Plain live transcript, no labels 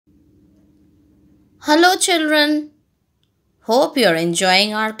Hello, children. Hope you're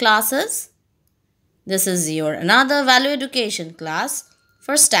enjoying our classes. This is your another value education class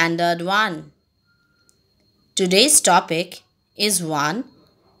for Standard 1. Today's topic is one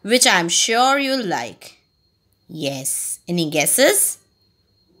which I'm sure you'll like. Yes, any guesses?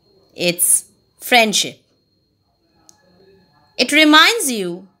 It's friendship. It reminds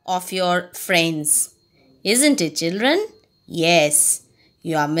you of your friends, isn't it, children? Yes,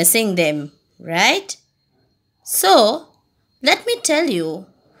 you are missing them, right? So, let me tell you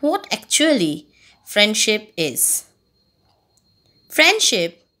what actually friendship is.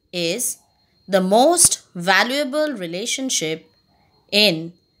 Friendship is the most valuable relationship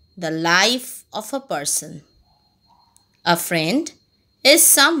in the life of a person. A friend is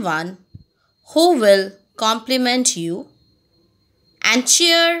someone who will compliment you and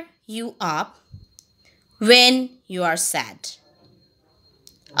cheer you up when you are sad.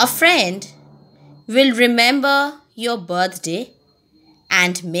 A friend will remember your birthday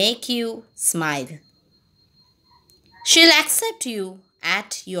and make you smile. She'll accept you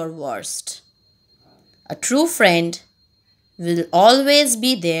at your worst. A true friend will always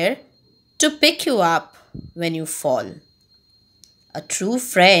be there to pick you up when you fall. A true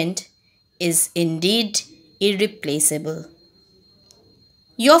friend is indeed irreplaceable.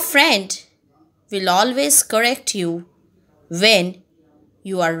 Your friend will always correct you when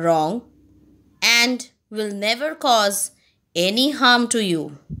you are wrong and will never cause any harm to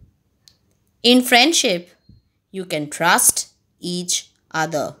you. In friendship, you can trust each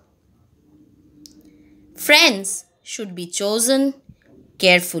other. Friends should be chosen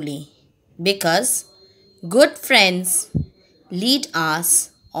carefully because good friends lead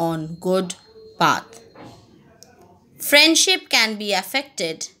us on good path. Friendship can be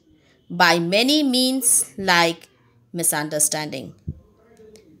affected by many means like misunderstanding.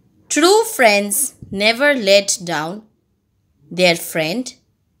 True friends never let down their friend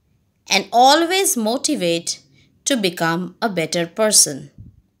and always motivate to become a better person.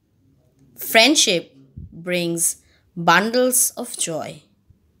 Friendship brings bundles of joy.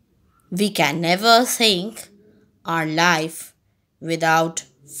 We can never think our life without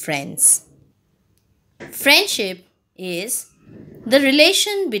friends. Friendship is the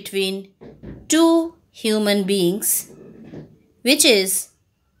relation between two human beings, which is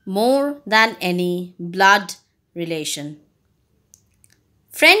more than any blood relation.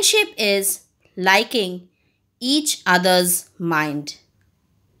 Friendship is liking each other's mind.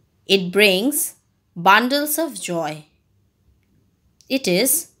 It brings bundles of joy. It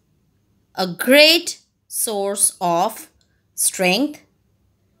is a great source of strength,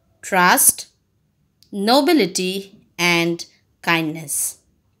 trust, nobility, and kindness.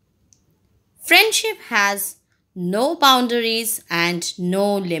 Friendship has no boundaries and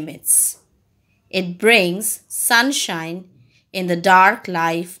no limits. It brings sunshine in the dark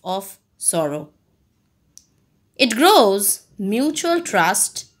life of sorrow. It grows mutual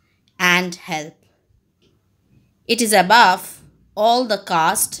trust and help. It is above all the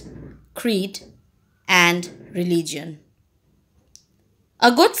caste, creed, and religion.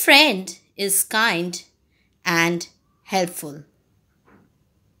 A good friend is kind and helpful.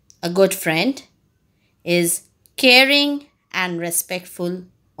 A good friend is caring and respectful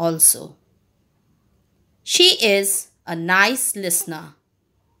also. She is a nice listener.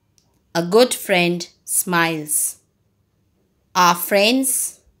 A good friend smiles. Our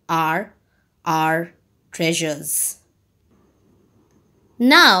friends are our treasures.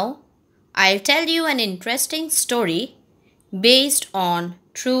 Now, I'll tell you an interesting story based on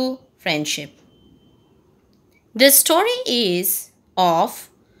true friendship. This story is of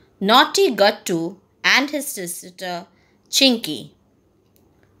Naughty Gattu and his sister Chinky.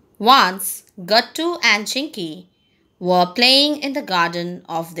 Once, Gattu and Chinky were playing in the garden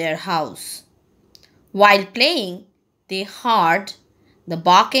of their house. While playing, they heard the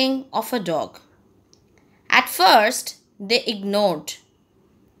barking of a dog. At first, they ignored.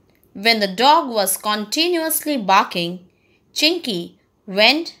 When the dog was continuously barking, Chinky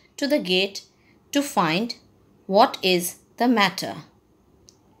went to the gate to find what is the matter.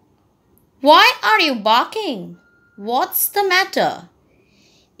 Why are you barking? What's the matter?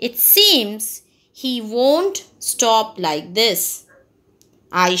 It seems he won't stop like this.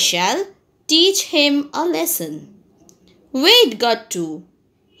 I shall teach him a lesson. Wait, Gattu.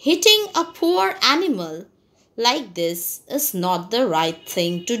 Hitting a poor animal like this is not the right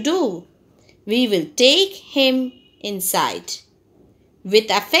thing to do. We will take him inside.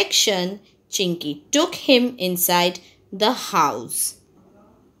 With affection, Chinky took him inside the house,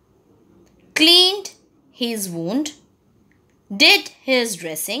 cleaned his wound, did his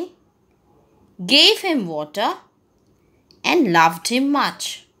dressing, gave him water, and loved him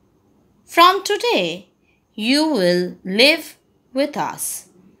much. From today, you will live with us.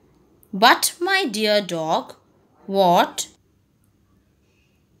 But, my dear dog, what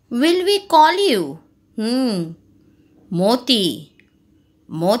will we call you? Moti.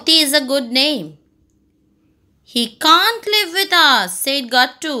 Moti is a good name. He can't live with us, said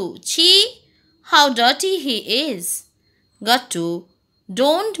Gattu. Chee, how dirty he is. Gattu,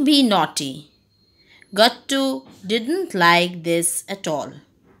 don't be naughty. Gattu didn't like this at all.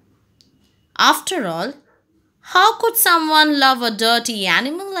 After all, how could someone love a dirty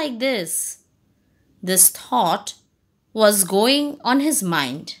animal like this? This thought was going on his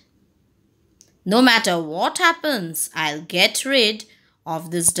mind. No matter what happens, I'll get rid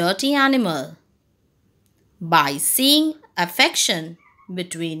of this dirty animal. By seeing affection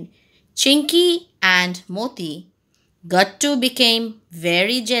between Chinky and Moti, Gattu became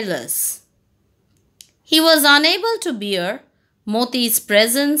very jealous. He was unable to bear Moti's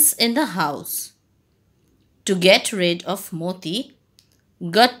presence in the house. To get rid of Moti,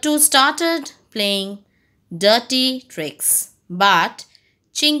 Gattu started playing dirty tricks, but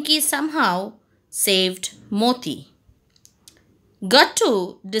Chinky somehow saved Moti.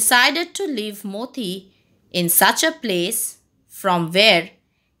 Gattu decided to leave Moti in such a place from where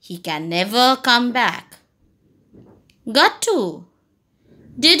he can never come back. Gattu,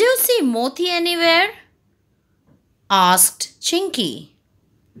 did you see Moti anywhere? Asked Chinky.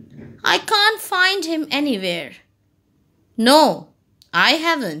 I can't find him anywhere. No, I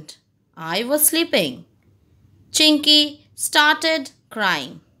haven't. I was sleeping. Chinky started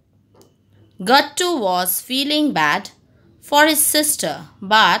crying. Gattu was feeling bad for his sister,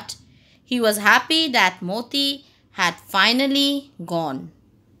 but he was happy that Moti had finally gone.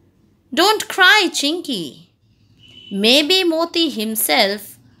 Don't cry, Chinky. Maybe Moti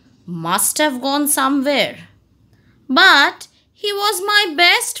himself must have gone somewhere. But he was my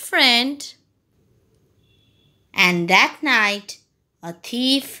best friend. And that night, a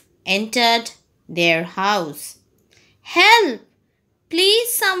thief entered their house. Help!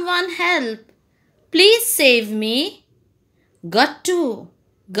 Please, someone help! Please save me! Gattu!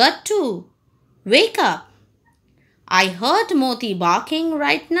 Gattu! Wake up! I heard Moti barking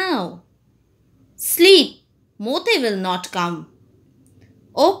right now. Sleep! Moti will not come.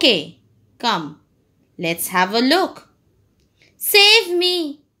 Okay, come. Let's have a look. Save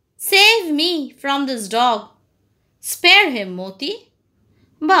me! Save me from this dog. Spare him, Moti.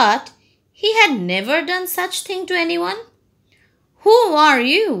 But he had never done such thing to anyone. Who are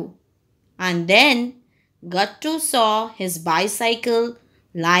you? And then Gattu saw his bicycle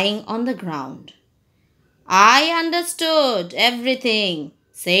lying on the ground. I understood everything,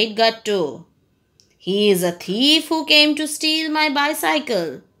 said Gattu. He is a thief who came to steal my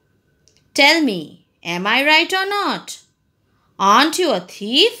bicycle. Tell me, am I right or not? Aren't you a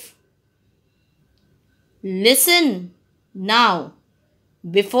thief? Listen now,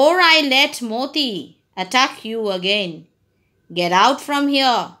 before I let Moti attack you again. Get out from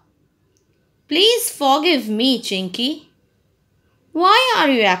here. Please forgive me, Chinky. Why are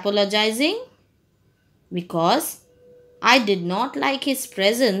you apologizing? Because I did not like his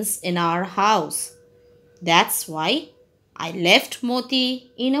presence in our house. That's why I left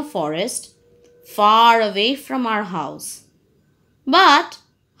Moti in a forest far away from our house. But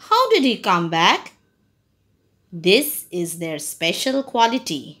how did he come back? This is their special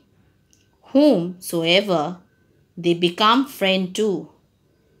quality. Whomsoever they become friend to,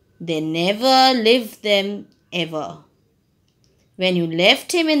 they never leave them ever. When you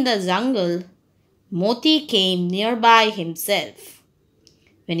left him in the jungle, Moti came nearby himself.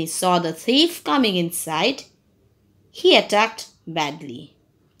 When he saw the thief coming inside, he attacked badly.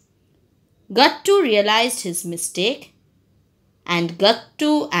 Gattu realized his mistake, and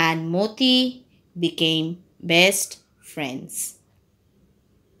Gattu and Moti became best friends.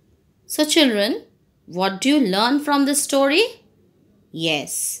 So children, what do you learn from this story?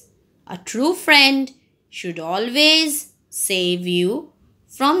 Yes, a true friend should always save you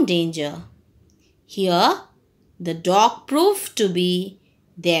from danger. Here, the dog proved to be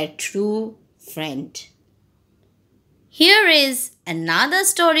their true friend. Here is another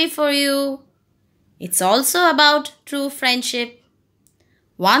story for you. It's also about true friendship.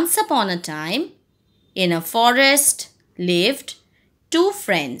 Once upon a time, in a forest lived two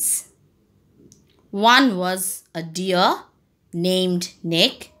friends. One was a deer named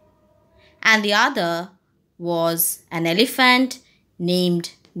Nick, and the other was an elephant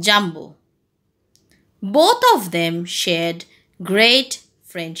named Jumbo. Both of them shared great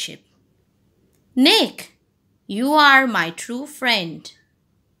friendship. Nick, you are my true friend.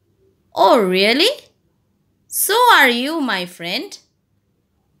 Oh, really? So are you, my friend.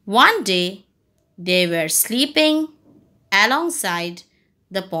 One day they were sleeping alongside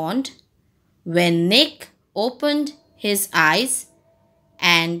the pond when Nick opened his eyes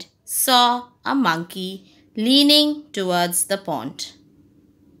and saw a monkey leaning towards the pond.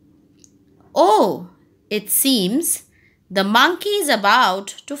 Oh, it seems the monkey is about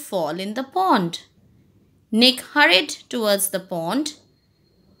to fall in the pond. Nick hurried towards the pond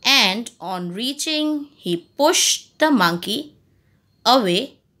and on reaching, he pushed the monkey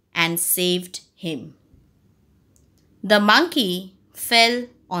away and saved him. The monkey fell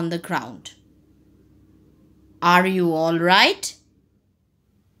on the ground. Are you all right?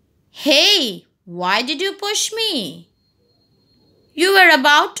 Hey, why did you push me? You were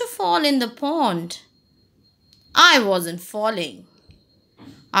about to fall in the pond. I wasn't falling.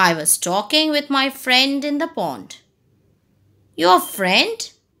 I was talking with my friend in the pond. Your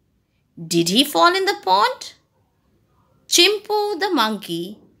friend? Did he fall in the pond? Chimpu the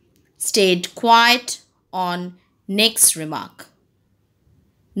monkey stayed quiet on Nick's remark.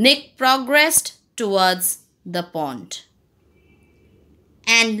 Nick progressed towards the pond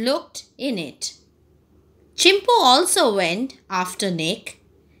and looked in it. Chimpu also went after Nick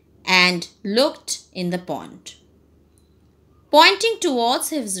and looked in the pond. Pointing towards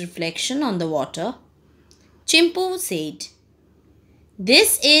his reflection on the water, Chimpu said,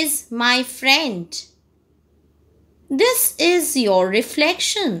 "This is my friend. This is your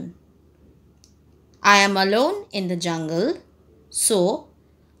reflection. I am alone in the jungle, so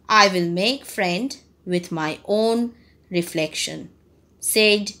I will make friend with my own reflection,"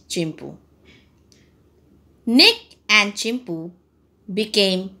 said Chimpu. Nick and Chimpu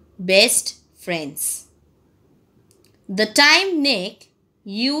became best friends. The time Nick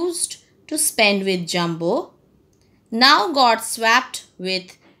used to spend with Jumbo now got swapped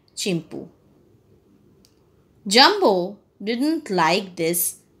with Chimpu. Jumbo didn't like this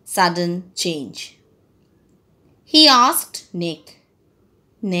sudden change. He asked Nick,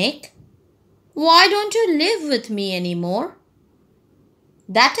 "Nick, why don't you live with me anymore?"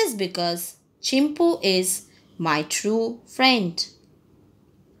 "That is because Chimpu is my true friend.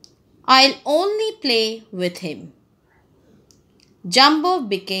 I'll only play with him." Jumbo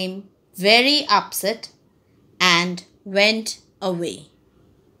became very upset and went away.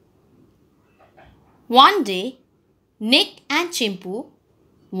 One day, Nick and Chimpu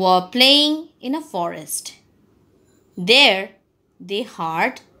were playing in a forest. There, they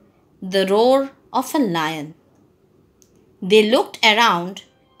heard the roar of a lion. They looked around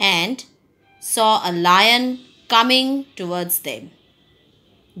and saw a lion coming towards them.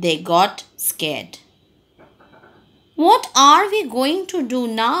 They got scared. "What are we going to do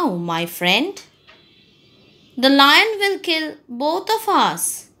now, my friend? The lion will kill both of us.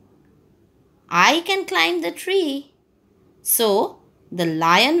 I can climb the tree, so the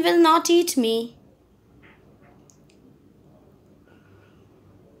lion will not eat me."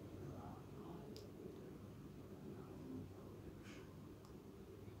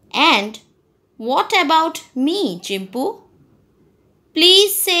 "And what about me, Chimpu?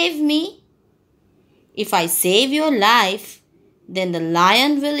 Please save me. If I save your life, then the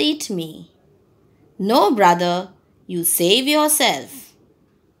lion will eat me." "No, brother, you save yourself.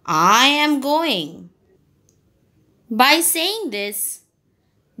 I am going." By saying this,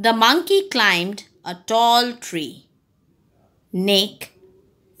 the monkey climbed a tall tree. Nick,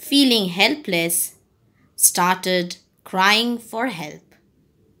 feeling helpless, started crying for help.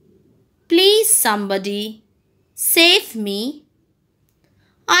 "Please, somebody, save me.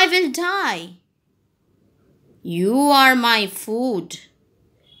 I will die. You are my food.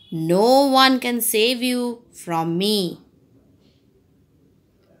 No one can save you from me."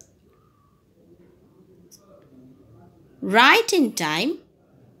 Right in time,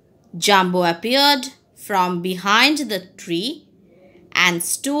 Jumbo appeared from behind the tree and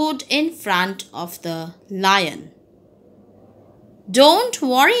stood in front of the lion. "Don't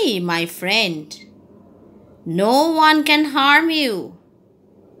worry, my friend. No one can harm you."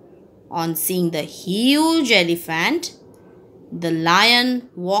 On seeing the huge elephant, the lion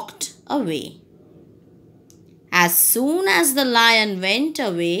walked away. As soon as the lion went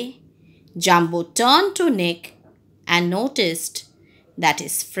away, Jumbo turned to Nick and noticed that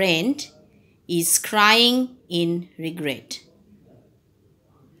his friend is crying in regret.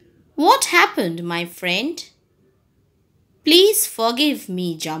 "What happened, my friend? Please forgive me,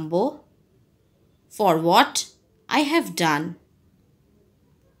 Jumbo, for what I have done.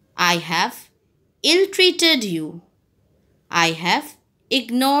 I have ill-treated you. I have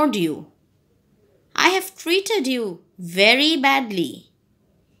ignored you. I have treated you very badly.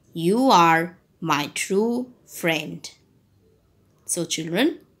 You are my true friend. So,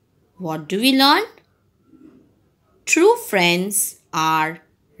 children, what do we learn? True friends are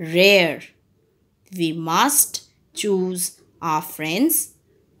rare. We must choose our friends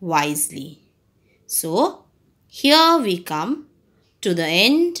wisely. So, here we come to the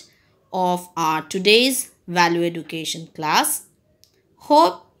end of our today's value education class.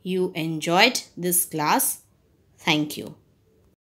 Hope you enjoyed this class. Thank you.